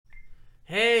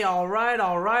Hey, all right.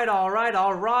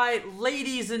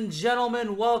 Ladies and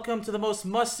gentlemen, welcome to the most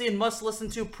must-see and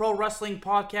must-listen-to pro wrestling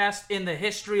podcast in the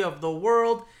history of the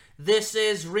world. This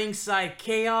is Ringside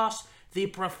Chaos, the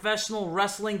professional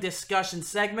wrestling discussion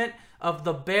segment of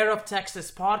the Bear of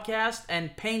Texas podcast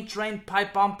and Paint Train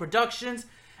Pipe Bomb Productions.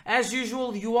 As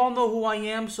usual, you all know who I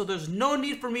am, so there's no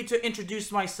need for me to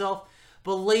introduce myself.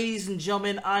 But ladies and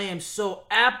gentlemen, I am so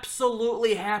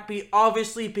absolutely happy,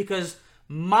 obviously, because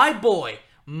my boy,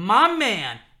 my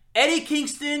man, Eddie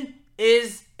Kingston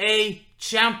is a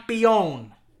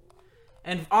champion.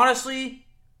 And honestly,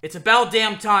 it's about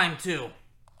damn time, too.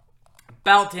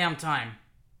 About damn time.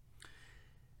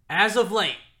 As of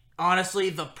late, honestly,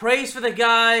 the praise for the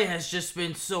guy has just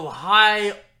been so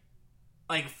high,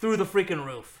 like through the freaking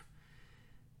roof.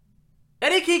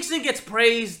 Eddie Kingston gets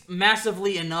praised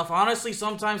massively enough. Honestly,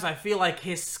 sometimes I feel like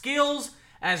his skills,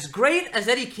 as great as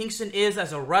Eddie Kingston is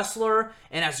as a wrestler,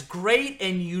 and as great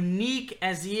and unique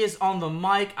as he is on the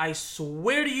mic, I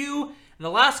swear to you, in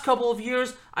the last couple of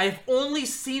years, I've only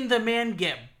seen the man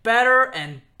get better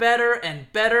and better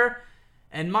and better.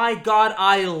 And my God,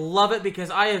 I love it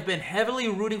because I have been heavily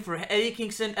rooting for Eddie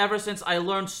Kingston ever since I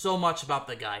learned so much about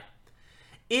the guy.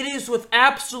 It is with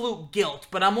absolute guilt,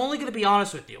 but I'm only going to be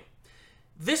honest with you.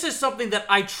 This is something that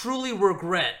I truly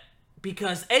regret,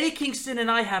 because Eddie Kingston and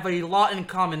I have a lot in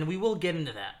common, and we will get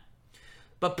into that.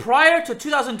 But prior to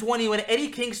 2020, when Eddie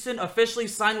Kingston officially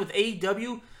signed with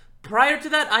AEW, prior to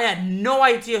that, I had no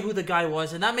idea who the guy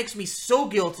was, and that makes me so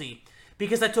guilty,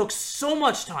 because I took so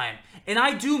much time, and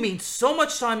I do mean so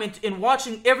much time in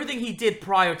watching everything he did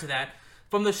prior to that,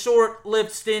 from the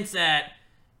short-lived stints at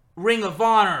Ring of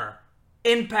Honor,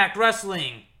 Impact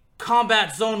Wrestling,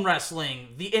 Combat Zone Wrestling,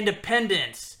 The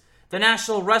Independents, the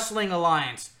National Wrestling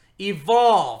Alliance,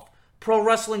 Evolve, Pro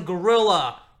Wrestling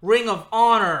Guerrilla, Ring of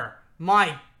Honor.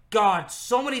 My God,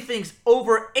 so many things.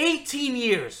 Over 18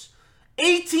 years.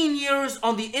 18 years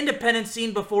on the independent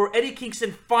scene before Eddie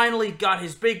Kingston finally got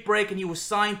his big break and he was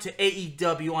signed to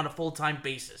AEW on a full-time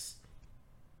basis.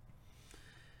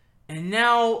 And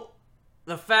now,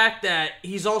 the fact that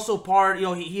he's also part,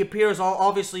 he appears,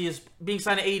 obviously, as being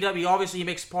signed to AEW, obviously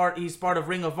he's part of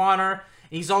Ring of Honor,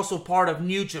 and he's also part of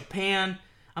New Japan.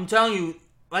 I'm telling you,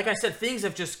 like I said, things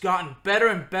have just gotten better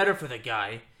and better for the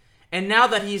guy. And now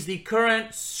that he's the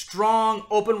current strong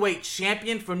Openweight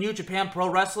champion for New Japan Pro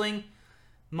Wrestling,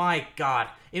 my God.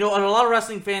 And a lot of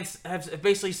wrestling fans have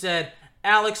basically said,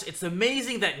 Alex, it's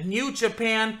amazing that New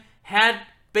Japan had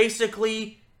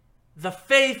basically the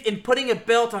faith in putting a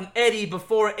belt on Eddie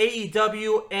before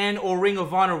AEW and or Ring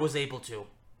of Honor was able to.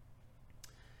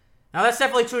 Now, that's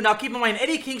definitely true. Now, keep in mind,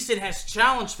 Eddie Kingston has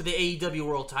challenged for the AEW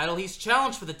World title. He's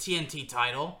challenged for the TNT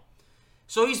title.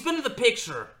 So, he's been in the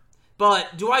picture.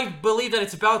 But, do I believe that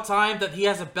it's about time that he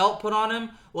has a belt put on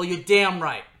him? Well, you're damn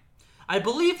right. I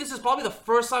believe this is probably the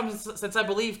first time since, I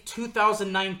believe,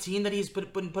 2019 that he's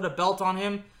put a belt on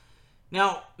him.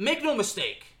 Now, make no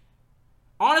mistake.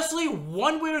 Honestly,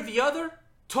 one way or the other,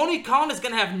 Tony Khan is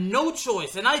going to have no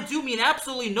choice. And I do mean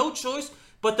absolutely no choice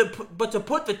but to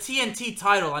put the TNT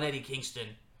title on Eddie Kingston.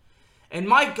 And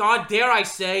my God, dare I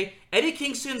say, Eddie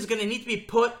Kingston's going to need to be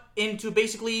put into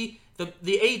basically the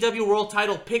AEW World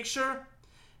title picture,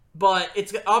 but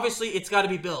it's got to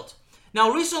be built.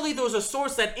 Now, recently there was a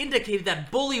source that indicated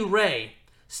that Bully Ray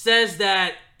says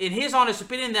that, in his honest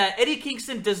opinion, that Eddie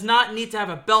Kingston does not need to have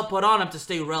a belt put on him to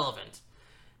stay relevant.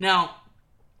 Now,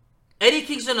 Eddie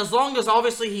Kingston, as long as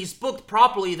obviously he's booked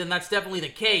properly, then that's definitely the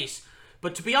case.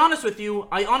 But to be honest with you,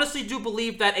 I honestly do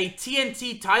believe that a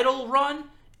TNT title run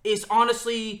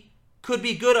could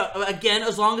be good, again,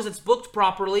 as long as it's booked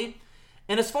properly.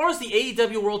 And as far as the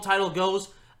AEW World title goes,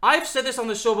 I've said this on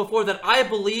the show before that I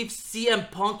believe CM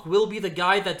Punk will be the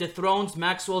guy that dethrones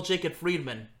Maxwell Jacob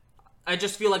Friedman. I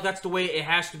just feel like that's the way it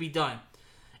has to be done.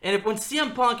 And when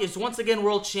CM Punk is once again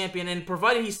world champion, and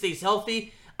provided he stays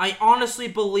healthy, I honestly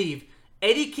believe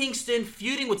Eddie Kingston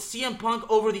feuding with CM Punk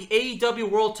over the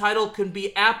AEW World title could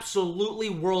be absolutely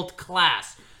world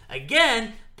class.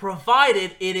 Again,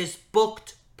 provided it is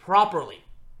booked properly.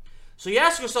 So you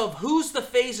ask yourself, who's the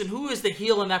face and who is the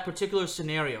heel in that particular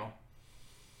scenario?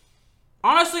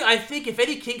 Honestly, I think if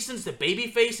Eddie Kingston's the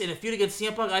babyface in a feud against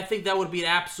CM Punk, I think that would be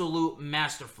absolute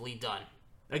masterfully done.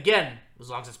 Again,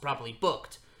 as long as it's properly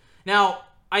booked. Now,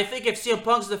 I think if CM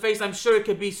Punk's the face, I'm sure it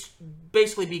could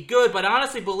basically be good, but I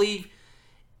honestly believe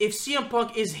if CM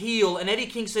Punk is heel and Eddie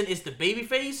Kingston is the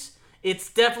babyface,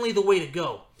 it's definitely the way to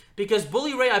go. Because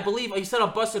Bully Ray, I believe, he said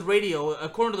on Busted Radio,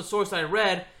 according to the source I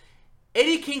read,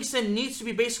 Eddie Kingston needs to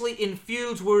be basically in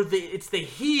feuds where it's the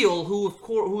heel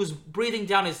who's breathing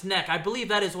down his neck. I believe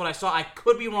that is what I saw. I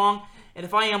could be wrong. And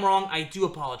if I am wrong, I do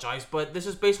apologize. But this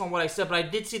is based on what I said. But I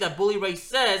did see that Bully Ray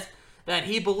says that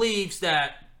he believes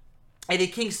that Eddie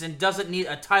Kingston doesn't need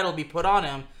a title to be put on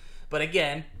him. But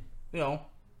again,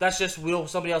 that's just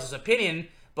somebody else's opinion.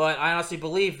 But I honestly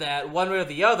believe that one way or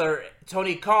the other,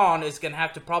 Tony Khan is going to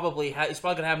have to he's probably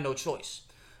going to have no choice.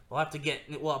 We'll have to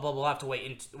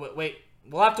wait.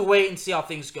 We'll have to wait and see how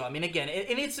things go. I mean, again,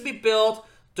 it needs to be built.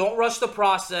 Don't rush the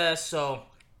process. So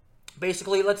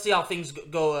basically, let's see how things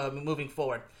go moving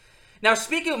forward. Now,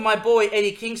 speaking of my boy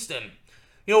Eddie Kingston,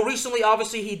 recently,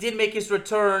 obviously, he did make his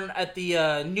return at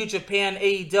the New Japan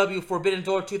AEW Forbidden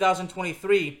Door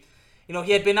 2023.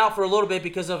 He had been out for a little bit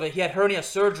because he had hernia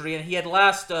surgery, and he had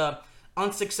last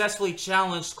unsuccessfully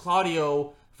challenged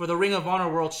Claudio for the Ring of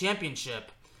Honor World Championship.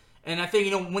 And I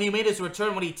think, when he made his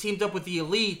return, when he teamed up with the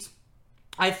Elite,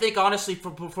 I think, honestly,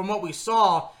 from what we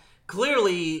saw,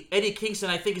 clearly, Eddie Kingston,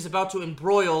 I think, is about to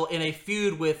embroil in a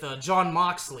feud with Jon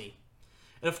Moxley.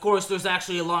 And, of course, there's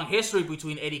actually a long history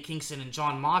between Eddie Kingston and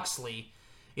Jon Moxley.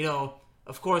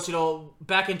 Of course,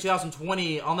 back in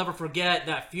 2020, I'll never forget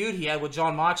that feud he had with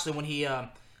Jon Moxley when he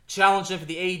challenged him for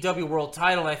the AEW World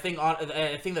Title. I think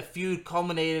the feud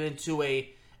culminated into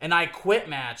an I Quit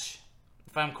match,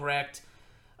 if I'm correct,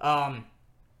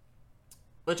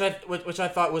 which I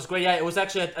thought was great. Yeah, it was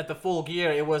actually at the Full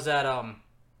Gear. It was at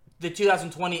the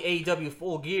 2020 AEW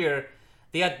Full Gear.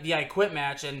 They had the I Quit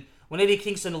match, and when Eddie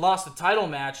Kingston lost the title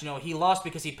match, he lost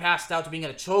because he passed out to being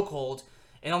in a chokehold.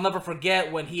 And I'll never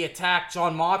forget when he attacked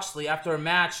Jon Moxley after a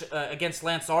match against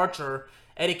Lance Archer.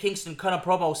 Eddie Kingston cut a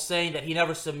promo saying that he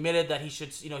never submitted, that he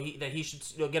should,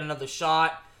 get another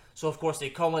shot. So of course they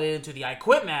culminated into the I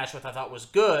Quit match, which I thought was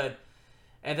good.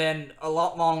 And then a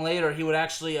lot long later, he would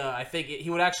actually, after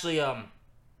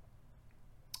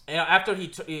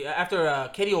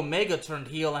Kenny Omega turned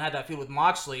heel and had that feud with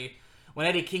Moxley, when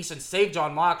Eddie Kingston saved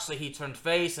Jon Moxley, he turned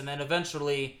face, and then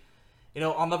eventually,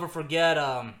 I'll never forget.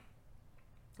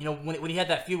 When he had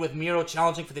that feud with Miro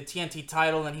challenging for the TNT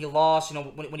title and he lost,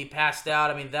 when he passed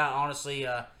out, I mean, that honestly,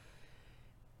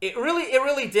 it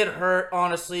really did hurt,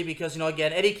 honestly, because,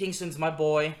 again, Eddie Kingston's my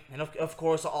boy, and of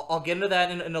course, I'll get into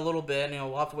that in a little bit,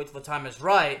 we'll have to wait till the time is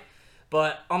right,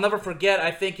 but I'll never forget,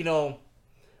 I think,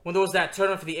 when there was that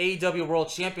tournament for the AEW World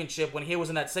Championship, when he was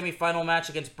in that semifinal match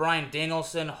against Bryan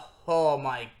Danielson, oh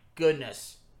my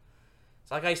goodness. It's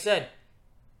like I said,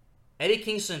 Eddie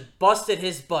Kingston busted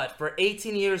his butt for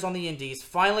 18 years on the Indies,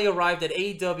 finally arrived at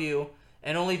AEW,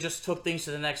 and only just took things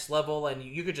to the next level, and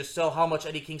you could just tell how much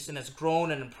Eddie Kingston has grown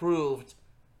and improved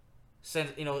since,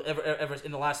 ever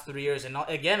in the last 3 years. And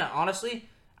again, honestly,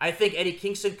 I think Eddie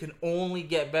Kingston can only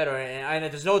get better, and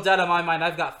there's no doubt in my mind,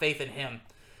 I've got faith in him.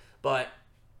 But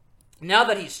now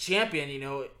that he's champion, he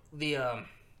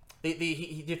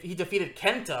defeated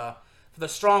Kenta for the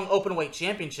Strong Openweight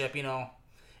Championship,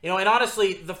 and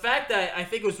honestly, the fact that I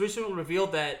think it was recently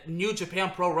revealed that New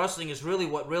Japan Pro Wrestling is really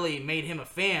what really made him a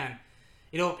fan.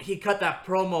 He cut that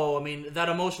promo, that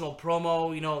emotional promo,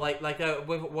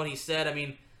 what he said.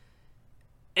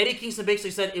 Eddie Kingston basically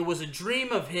said it was a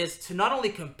dream of his to not only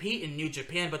compete in New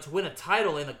Japan, but to win a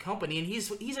title in the company, and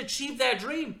he's achieved that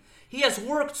dream. He has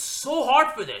worked so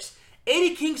hard for this.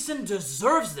 Eddie Kingston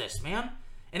deserves this, man.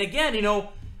 And again,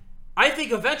 I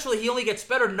think eventually he only gets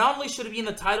better. Not only should he be in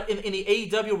the title in the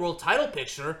AEW World Title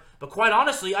picture, but quite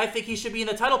honestly, I think he should be in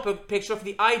the title picture for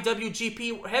the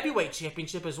IWGP Heavyweight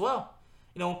Championship as well.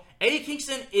 Eddie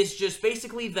Kingston is just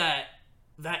basically that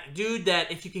dude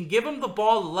that if you can give him the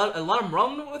ball and let him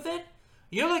run with it,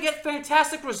 you're going to get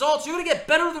fantastic results. You're going to get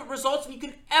better results than you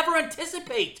can ever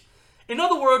anticipate. In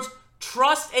other words,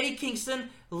 trust Eddie Kingston.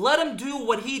 Let him do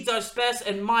what he does best,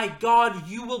 and my God,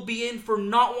 you will be in for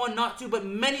not one, not two, but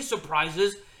many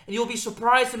surprises, and you'll be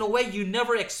surprised in a way you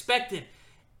never expected.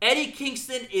 Eddie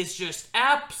Kingston is just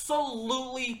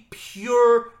absolutely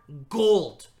pure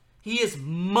gold. He is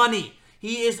money.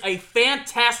 He is a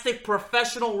fantastic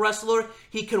professional wrestler.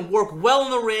 He can work well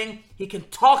in the ring. He can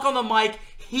talk on the mic.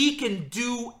 He can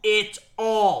do it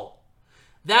all.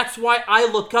 That's why I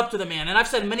look up to the man. And I've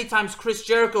said many times Chris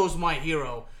Jericho is my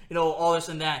hero. All this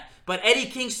and that. But Eddie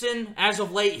Kingston, as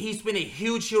of late, he's been a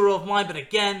huge hero of mine. But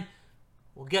again,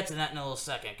 we'll get to that in a little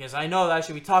second. Because I know that I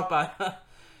should be talking about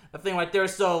a thing right there.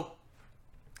 So,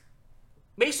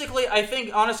 basically, I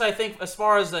think as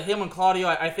far as him and Claudio,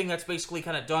 I think that's basically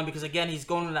kind of done. Because again, he's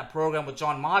going into that program with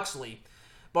Jon Moxley.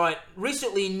 But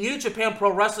recently, New Japan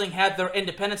Pro Wrestling had their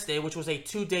Independence Day, which was a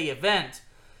 2-day event.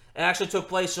 It actually took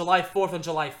place July 4th and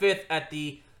July 5th at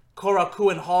the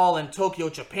Korakuen Hall in Tokyo,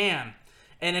 Japan.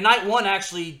 And in night one,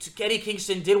 actually, Eddie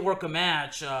Kingston did work a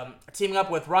match, teaming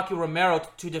up with Rocky Romero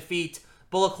to defeat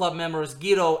Bullet Club members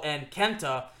Guido and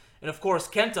Kenta. And of course,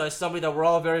 Kenta is somebody that we're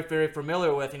all very, very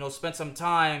familiar with. Spent some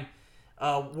time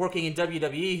working in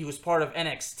WWE. He was part of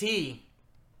NXT.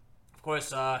 Of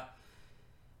course,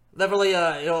 Leverly,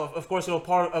 of course,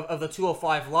 part of the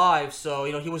 205 Live. So,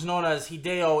 he was known as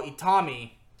Hideo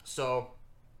Itami. So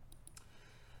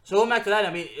going back to that,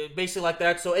 I mean, basically like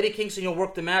that. So Eddie Kingston,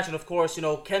 worked the match, and of course,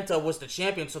 Kenta was the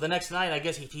champion. So the next night, I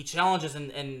guess he challenges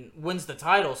and wins the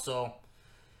title. So,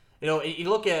 you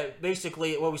look at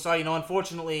basically what we saw.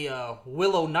 Unfortunately,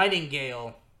 Willow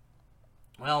Nightingale,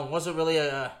 well, wasn't really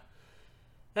a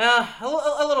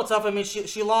little tough. I mean,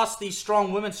 she lost the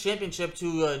Strong Women's Championship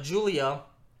to Julia,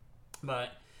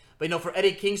 but for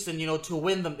Eddie Kingston, to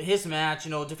win his match,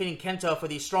 defeating Kenta for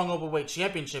the Strong Openweight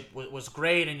Championship was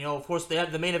great. And, of course,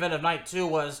 the main event of night 2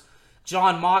 was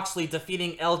Jon Moxley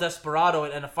defeating El Desperado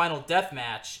in a final death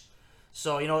match.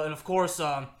 So, and of course,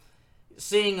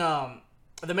 seeing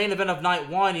the main event of night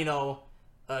 1,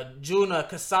 Jun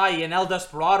Kasai and El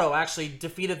Desperado actually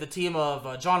defeated the team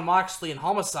of Jon Moxley and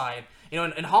Homicide.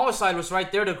 And Homicide was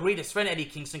right there to greet his friend Eddie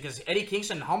Kingston, because Eddie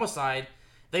Kingston and Homicide,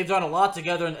 they've done a lot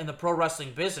together in the pro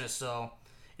wrestling business. So,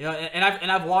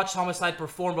 and I've watched Homicide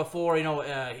perform before.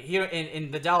 Here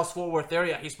in the Dallas-Fort Worth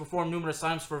area, he's performed numerous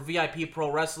times for VIP Pro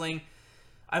Wrestling.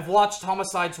 I've watched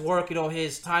Homicide's work.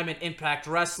 His time in Impact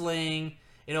Wrestling.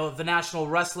 The National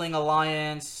Wrestling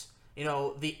Alliance.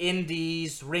 The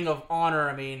Indies, Ring of Honor.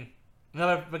 I mean,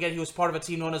 never forget he was part of a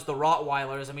team known as the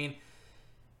Rottweilers. I mean,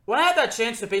 when I had that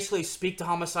chance to basically speak to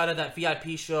Homicide at that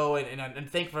VIP show and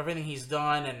thank for everything he's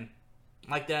done and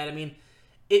like that, I mean,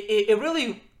 it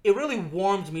really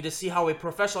warmed me to see how a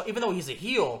professional, even though he's a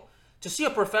heel, to see a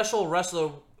professional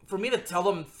wrestler, for me to tell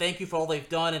them thank you for all they've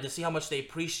done and to see how much they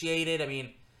appreciate it. I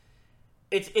mean,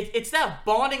 it's that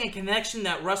bonding and connection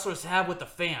that wrestlers have with the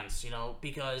fans,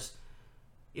 because,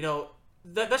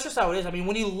 that's just how it is. I mean,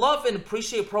 when you love and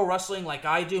appreciate pro wrestling like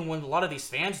I do, and when a lot of these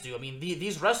fans do, I mean,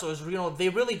 these wrestlers, they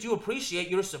really do appreciate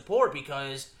your support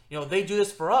because, they do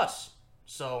this for us.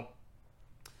 So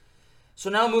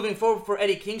now moving forward for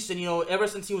Eddie Kingston, ever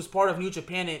since he was part of New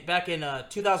Japan back in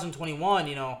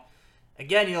 2021,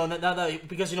 again, now that,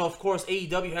 because, of course,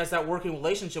 AEW has that working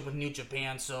relationship with New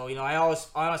Japan, so, I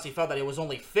honestly felt that it was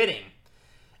only fitting.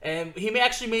 And he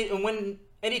actually made, and when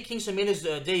Eddie Kingston made his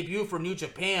debut for New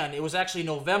Japan, it was actually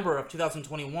November of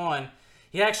 2021,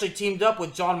 he actually teamed up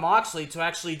with Jon Moxley to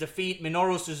actually defeat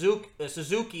Minoru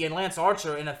Suzuki and Lance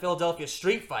Archer in a Philadelphia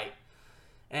street fight.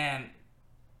 And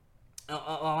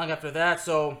long after that,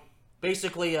 so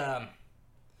basically, and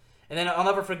then I'll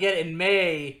never forget in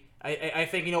May, I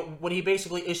think, when he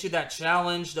basically issued that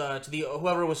challenge to the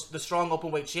whoever was the Strong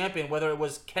Openweight Champion, whether it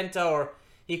was Kenta or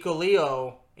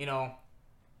Hikuleo,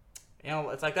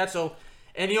 it's like that. So,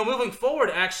 and moving forward,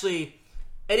 actually,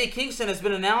 Eddie Kingston has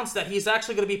been announced that he's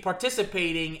actually going to be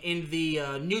participating in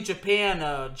the New Japan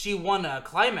G1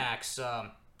 Climax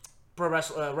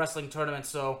pro wrestling tournament.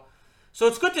 So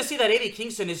it's good to see that Eddie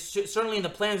Kingston is certainly in the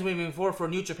plans moving forward for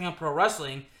New Japan Pro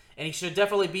Wrestling, and he should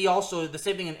definitely be also the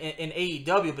same thing in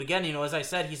AEW. But again, as I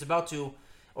said, he's about to,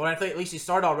 or I think at least he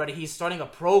started already, he's starting a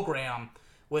program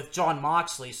with Jon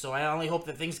Moxley, so I only hope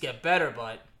that things get better.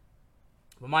 But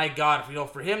my God,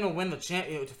 for him to win the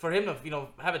for him to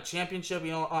have a championship,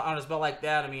 on his belt like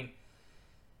that, I mean,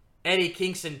 Eddie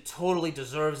Kingston totally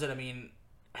deserves it. I mean,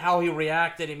 how he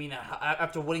reacted, I mean,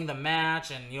 after winning the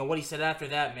match, and what he said after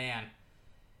that, man.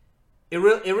 It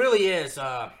really is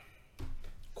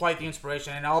quite the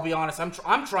inspiration, and I'll be honest,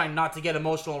 I'm trying not to get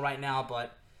emotional right now,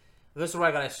 but this is where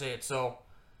I gotta say it. So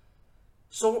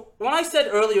when I said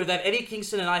earlier that Eddie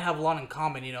Kingston and I have a lot in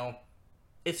common,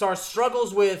 it's our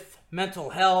struggles with mental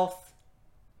health,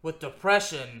 with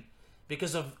depression,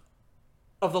 because of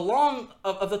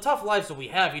the tough lives that we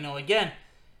have. Again,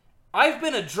 I've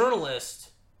been a journalist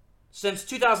since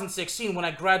 2016 when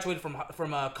I graduated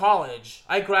from college.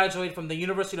 I graduated from the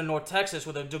University of North Texas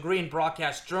with a degree in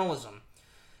broadcast journalism.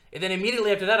 And then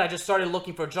immediately after that, I just started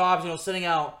looking for jobs, sending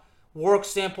out work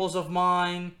samples of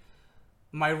mine,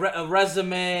 my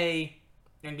resume,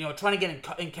 and, trying to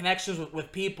get in connections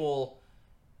with people.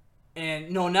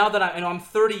 And, now that I'm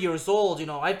 30 years old,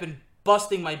 I've been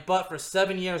busting my butt for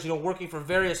 7 years, working for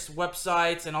various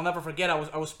websites. And I'll never forget,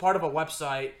 I was part of a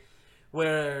website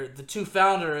where the two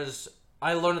founders,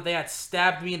 I learned that they had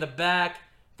stabbed me in the back.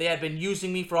 They had been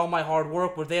using me for all my hard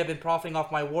work, where they had been profiting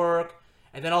off my work.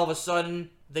 And then all of a sudden,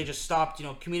 they just stopped,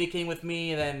 communicating with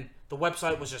me. And then the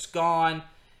website was just gone.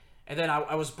 And then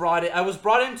I was brought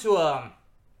into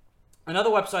another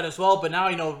website as well. But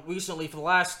now, recently,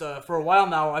 for a while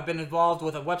now, I've been involved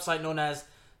with a website known as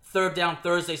Third Down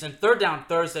Thursdays. And Third Down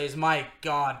Thursdays, my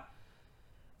God.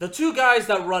 The two guys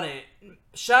that run it,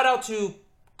 shout out to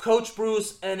Coach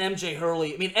Bruce and MJ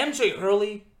Hurley. I mean, MJ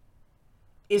Hurley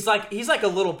he's like a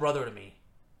little brother to me.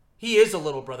 He is a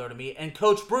little brother to me, and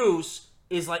Coach Bruce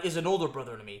is an older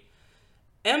brother to me.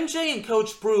 MJ and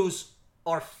Coach Bruce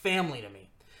are family to me.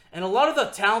 And a lot of the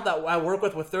talent that I work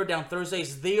with Third Down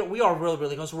Thursdays, we are really,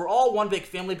 really close. We're all one big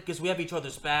family because we have each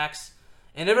other's backs,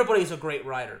 and everybody's a great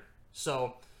rider.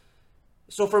 So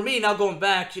for me, now going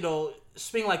back,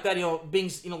 speaking like that,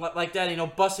 being, like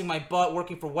that, busting my butt,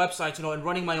 working for websites, and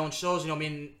running my own shows,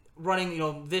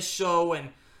 running, this show and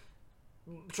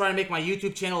trying to make my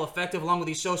YouTube channel effective along with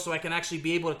these shows so I can actually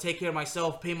be able to take care of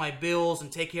myself, pay my bills,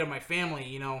 and take care of my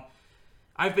family,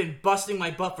 I've been busting my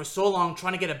butt for so long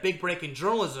trying to get a big break in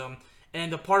journalism,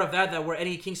 and the part of that where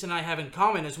Eddie Kingston and I have in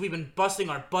common is we've been busting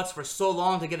our butts for so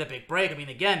long to get a big break. I mean,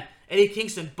 again, Eddie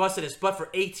Kingston busted his butt for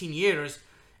 18 years,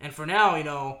 and for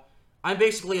now, I'm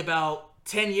basically about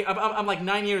 10 years, I'm like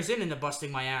 9 years into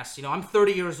busting my ass. I'm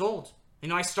 30 years old.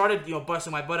 I started,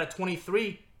 busting my butt at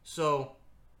 23, so...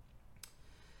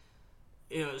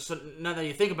 so now that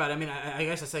you think about it, I mean, I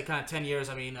guess I said kind of 10 years.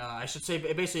 I mean, I should say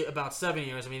basically about 7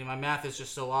 years. I mean, my math is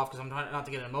just so off because I'm trying not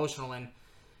to get emotional, and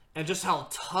just how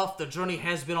tough the journey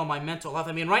has been on my mental health.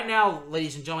 I mean, right now,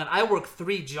 ladies and gentlemen, I work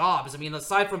 3 jobs. I mean,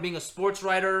 aside from being a sports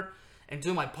writer and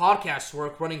doing my podcast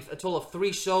work, running a total of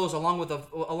 3 shows along with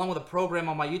a program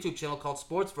on my YouTube channel called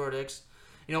Sports Verdicts.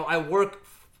 I work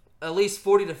at least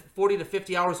 40 to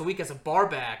 50 hours a week as a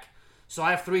barback. So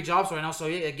I have 3 jobs right now. So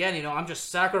again, I'm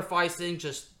just sacrificing,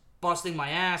 just busting my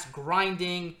ass,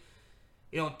 grinding,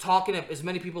 talking to as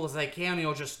many people as I can,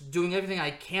 just doing everything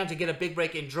I can to get a big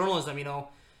break in journalism.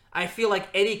 I feel like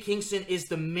Eddie Kingston is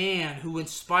the man who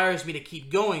inspires me to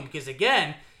keep going because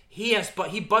again, he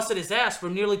busted his ass for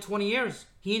nearly 20 years.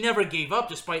 He never gave up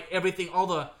despite everything, all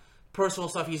the personal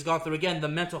stuff he's gone through. Again, the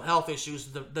mental health issues,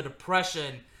 the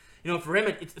depression. For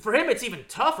him it's even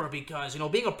tougher because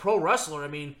being a pro wrestler, I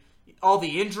mean, all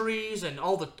the injuries and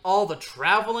all the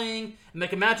traveling, and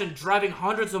imagine driving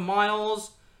hundreds of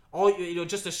miles,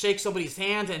 just to shake somebody's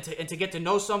hand and to get to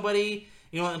know somebody,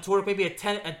 and to work maybe a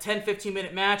 10-15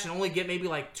 minute match and only get maybe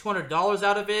like $200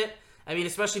 out of it. I mean,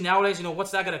 especially nowadays,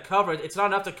 what's that going to cover? It's not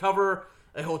enough to cover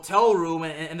a hotel room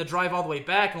and the drive all the way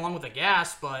back along with the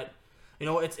gas, but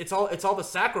it's all the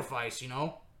sacrifice.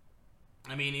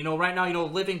 I mean, right now,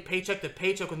 living paycheck to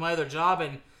paycheck with my other job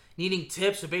and needing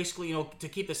tips to basically, to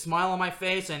keep the smile on my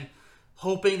face and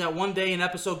hoping that one day an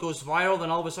episode goes viral,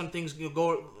 then all of a sudden things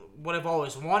go what I've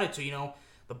always wanted to,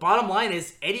 The bottom line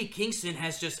is Eddie Kingston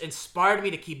has just inspired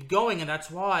me to keep going, and that's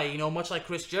why, much like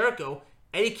Chris Jericho,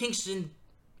 Eddie Kingston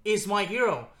is my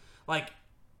hero. Like,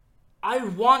 I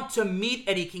want to meet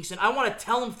Eddie Kingston. I want to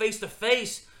tell him face to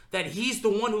face that he's the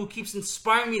one who keeps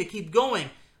inspiring me to keep going.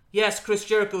 Yes, Chris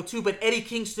Jericho too, but Eddie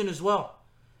Kingston as well.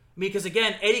 Because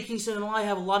again, Eddie Kingston and I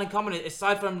have a lot in common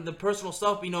aside from the personal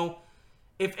stuff.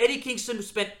 If Eddie Kingston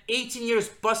spent 18 years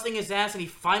busting his ass and he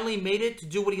finally made it to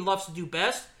do what he loves to do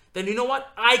best, then you know what?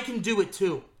 I can do it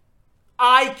too.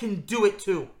 I can do it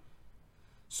too.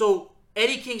 So,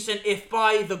 Eddie Kingston, if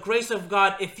by the grace of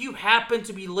God, if you happen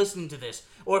to be listening to this,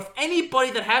 or if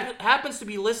anybody that happens to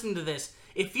be listening to this,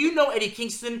 if you know Eddie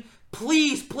Kingston,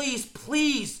 please, please,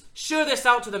 please share this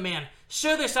out to the man.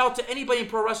 Share this out to anybody in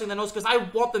pro wrestling that knows, because I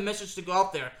want the message to go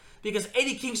out there. Because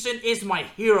Eddie Kingston is my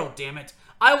hero, damn it.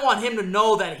 I want him to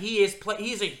know that he's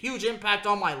a huge impact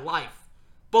on my life,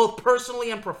 both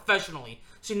personally and professionally.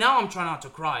 See, now I'm trying not to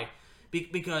cry.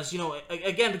 Because,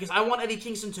 because I want Eddie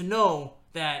Kingston to know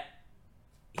that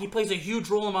he plays a huge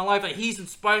role in my life, that he's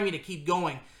inspired me to keep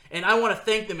going. And I want to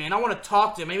thank the man. I want to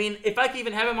talk to him. I mean, if I could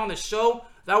even have him on the show,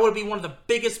 that would be one of the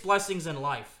biggest blessings in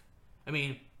life. I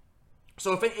mean,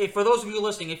 so if for those of you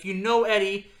listening, if you know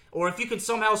Eddie, or if you can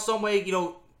somehow, some way,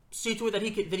 see to it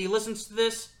that he listens to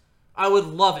this, I would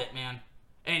love it, man.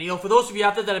 And, for those of you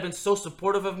out there that have been so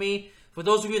supportive of me, for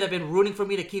those of you that have been rooting for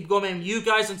me to keep going, man, you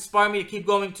guys inspire me to keep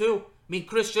going too. I mean,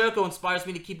 Chris Jericho inspires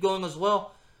me to keep going as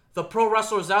well. The pro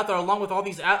wrestlers out there, along with all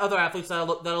these other athletes that I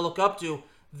look up to,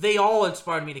 they all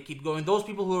inspired me to keep going. Those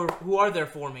people who are there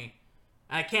for me.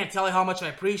 And I can't tell you how much I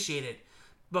appreciate it.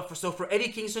 But for Eddie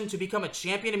Kingston to become a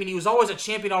champion, I mean, he was always a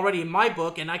champion already in my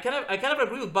book, and I kind of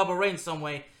agree with Bubba Ray in some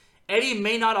way. Eddie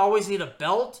may not always need a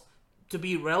belt to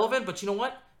be relevant, but you know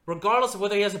what? Regardless of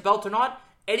whether he has a belt or not,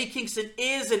 Eddie Kingston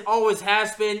is and always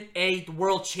has been a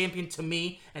world champion to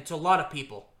me and to a lot of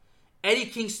people. Eddie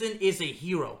Kingston is a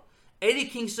hero. Eddie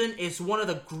Kingston is one of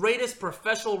the greatest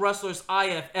professional wrestlers I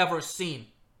have ever seen.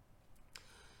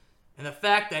 And the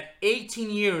fact that 18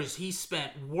 years he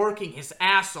spent working his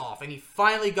ass off and he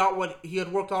finally got what he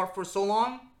had worked hard for so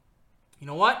long, you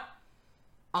know what?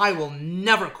 I will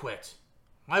never quit.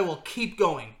 I will keep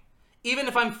going. Even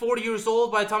if I'm 40 years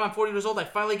old, by the time I'm 40 years old, I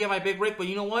finally get my big break. But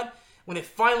you know what? When it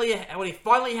finally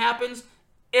happens,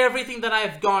 everything that I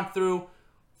have gone through,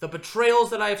 the betrayals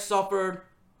that I have suffered,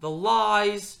 the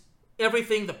lies,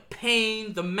 everything, the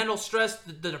pain, the mental stress,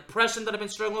 the depression that I've been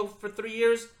struggling with for 3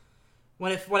 years,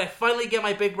 when I finally get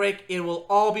my big break, it will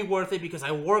all be worth it because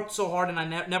I worked so hard and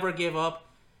I never gave up.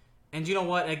 And you know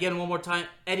what? Again, one more time,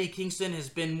 Eddie Kingston has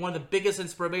been one of the biggest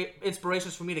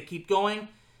inspirations for me to keep going.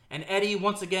 And Eddie,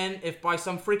 once again, if by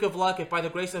some freak of luck, if by the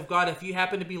grace of God, if you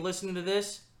happen to be listening to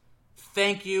this,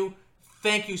 thank you.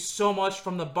 Thank you so much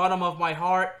from the bottom of my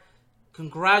heart.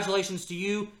 Congratulations to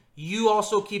you. You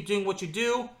also keep doing what you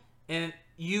do. And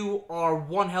you are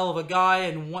one hell of a guy.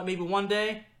 And maybe one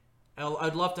day,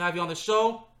 I'd love to have you on the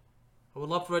show. I would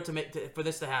love for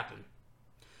this to happen.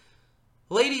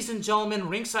 Ladies and gentlemen,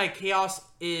 Ringside Chaos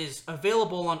is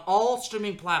available on all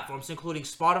streaming platforms, including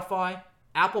Spotify,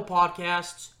 Apple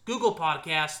Podcasts, Google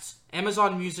Podcasts,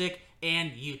 Amazon Music,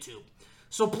 and YouTube.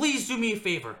 So please do me a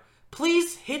favor.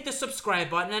 Please hit the subscribe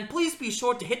button, and please be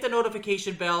sure to hit the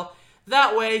notification bell.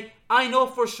 That way, I know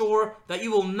for sure that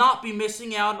you will not be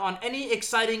missing out on any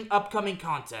exciting upcoming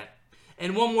content.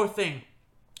 And one more thing.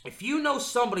 If you know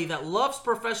somebody that loves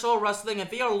professional wrestling and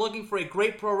they are looking for a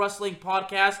great pro wrestling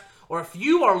podcast, or if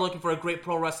you are looking for a great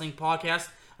pro wrestling podcast,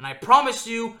 and I promise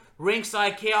you,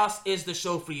 Ringside Chaos is the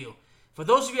show for you. For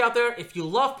those of you out there, if you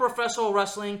love professional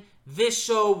wrestling, this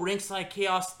show, Ringside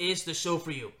Chaos, is the show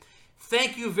for you.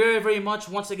 Thank you very, very much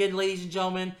once again, ladies and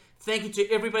gentlemen. Thank you to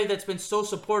everybody that's been so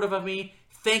supportive of me.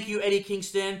 Thank you, Eddie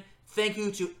Kingston. Thank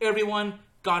you to everyone.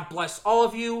 God bless all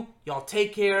of you. Y'all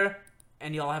take care,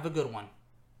 and y'all have a good one.